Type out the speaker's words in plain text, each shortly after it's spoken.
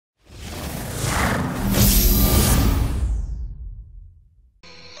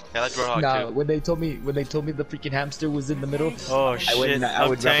Yeah, that's Warhog Nah, too. when they told me the freaking hamster was in the middle, Oh shit! I went I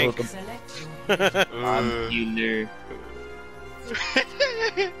would tank. hook him. I'm healer.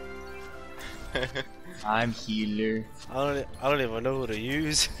 I'm healer. I don't even know who to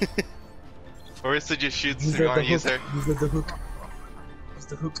use. Marissa just shoots Use if you want the to use her. hook. Use the hook. Use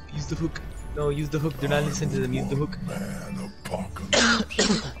the hook. Use the hook. No, use the hook. Do not listen to them. Use the hook.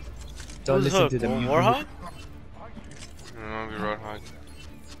 Don't Who's listen hook? to them. Warhog? No, I'll be Roadhog.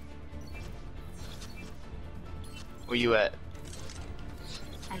 Where you at?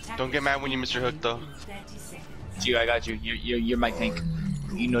 Don't get mad when you miss your hook though. You, I got you. You're my tank.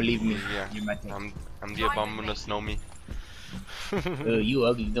 You know, leave me. Yeah, You're my tank. I'm the abominous snow me. You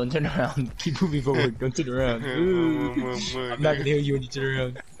ugly. Don't turn around. Keep moving forward. Don't turn around. I'm not gonna hear you when you turn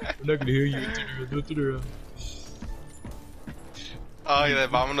around. I'm not gonna hear you when you turn around. Don't turn around. Oh, you're the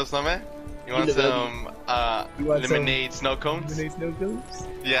abominous snowman? You want some lemonade snow cones? Lemonade snow cones?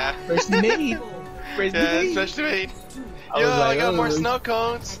 Yeah. Freshly made. Freshly Yeah, made. freshly made. I Yo, was like, I got oh, more snow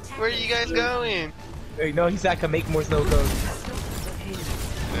cones. Where are you guys going? Wait, no, he said I can make more snow cones.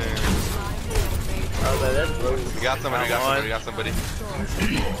 I was like, that's gross. We got somebody, we got somebody.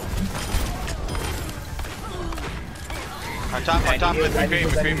 On top, McCree.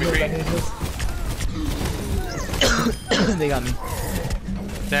 They got me.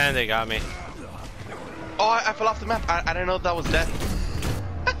 Damn, they got me. Oh, I fell off the map. I didn't know that was death.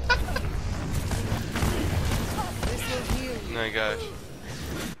 Oh my gosh.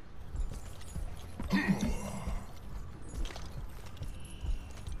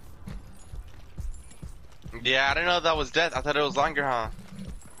 Yeah, I didn't know that was death. I thought it was longer, huh?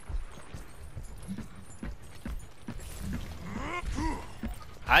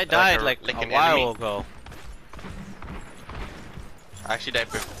 I died like a while enemy. ago. I actually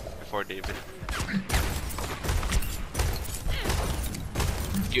died before David.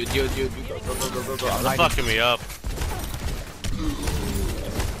 Go. They're fucking me up.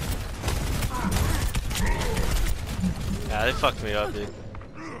 Yeah, they fucked me up, dude.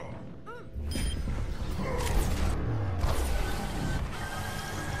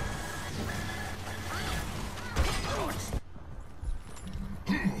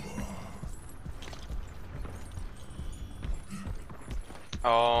 Oh,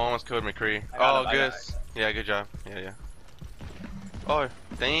 almost killed McCree. Oh, good. Yeah, good job. Yeah. Oh,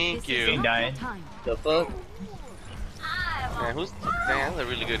 thank you. Ain't dying. The fuck? Man, that's a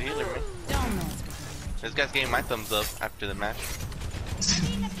really good healer, man. This guy's getting my thumbs up after the match.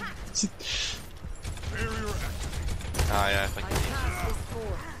 Oh yeah, fuck.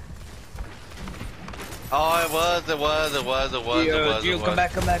 Oh, it was. Yo, come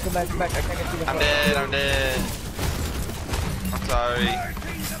back. I can't get to the I'm dead. I'm sorry.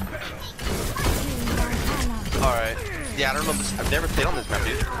 Alright. Yeah, I don't know this. I've never played on this map,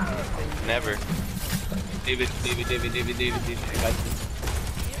 dude. Never. David. I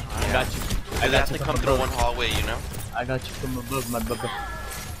got you. I have to come through one hallway, you know? I got you from above, my brother.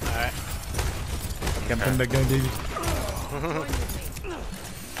 Alright. I'm coming back down, David.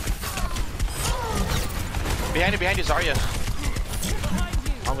 Behind you, Zarya.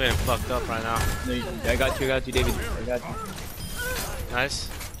 I'm getting fucked up right now. No, I got you, David. I got you. Nice.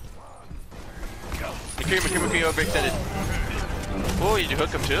 McCree overextended. Oh, you hook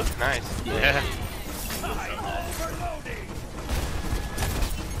him too? Nice. Yeah.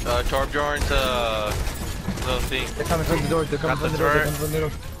 Torbjorn's little thing. They're coming from the door.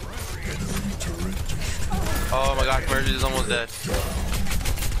 Oh my gosh, Merge is almost dead.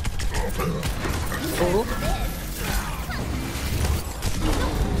 Oh.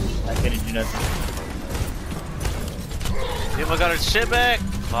 I couldn't do nothing. People got her shit back.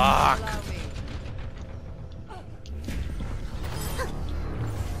 Fuck.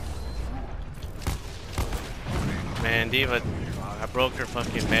 Man, Diva, I broke her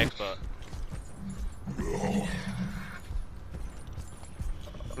fucking neck, but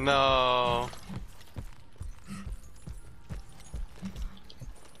No.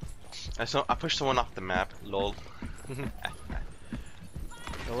 I pushed someone off the map. Lol. so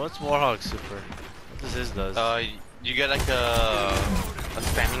what's Warhog super? What does this does? You get like a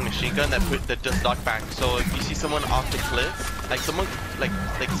spamming machine gun that does knockback. So if you see someone off the cliff, like someone like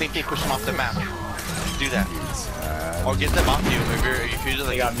same thing, push them off the map. Do that. Or get them off you if you're just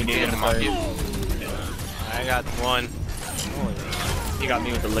like get them off you. I got one. He got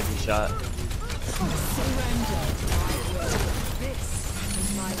me with the licky shot.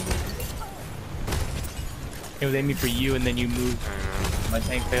 It was aiming for you and then you moved. My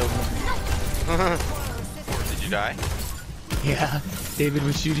tank failed me. Did you die? Yeah. David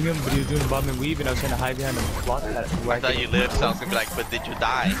was shooting him, but he was doing bomb and weave, and I was trying to hide behind a block. I thought you lived, so I was gonna be like, but did you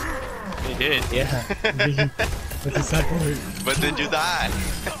die? You did. Yeah. That's the sad part. But did you die?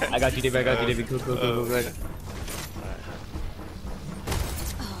 I got you, David. I got you, David. Go.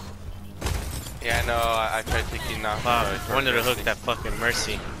 Yeah, I know. I tried taking off. I wanted to hook that fucking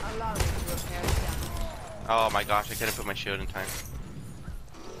Mercy. Oh my gosh, I couldn't put my shield in time.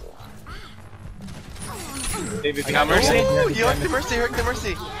 David, I got Mercy. Oh, you hooked the Mercy, hooked the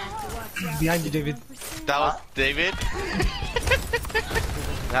Mercy. Behind you, David. That was David.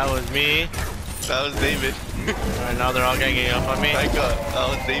 That was me. That was David. Alright, now they're all ganging up on me. My god, that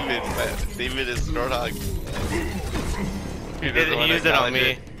was David, man. David is Warhog. He used it on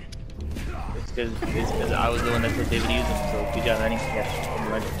me. It's because I was the one that said David used him, so good job, Lenny. Yeah,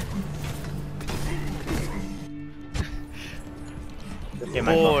 okay,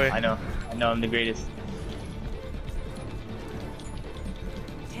 my Boy. fault. I know I'm the greatest.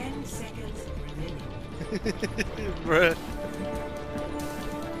 10 seconds remaining. Bruh.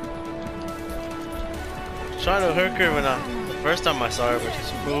 Trying to hook her when the first time I saw her, but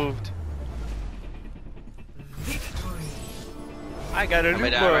she's moved. I got a I loot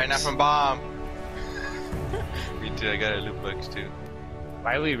made box. that right now from bomb. Me too, I got a loot box too.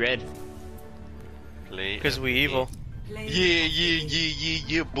 Why are we red? Play. Because we evil.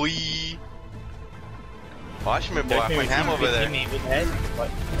 Yeah, boy. Watch me, boy. I put ham over there.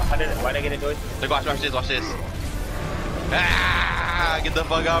 Why'd I get endorsed? Look, watch this. Ah, get the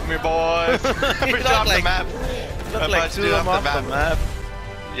fuck off me, boys. You Push off the map. Look like two of them off the map.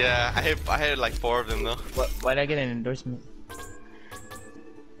 Yeah, I hit like 4 of them though. Why'd I get an endorsement?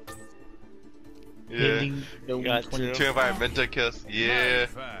 Yeah. You got 2. 2 environmental kills. Yeah.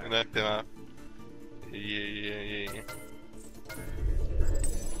 I knocked them out. Yeah.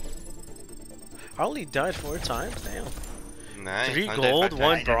 I only died 4 times. Damn. Nice. 3 I died gold, 5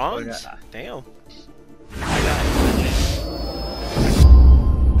 1 times. bronze. Damn.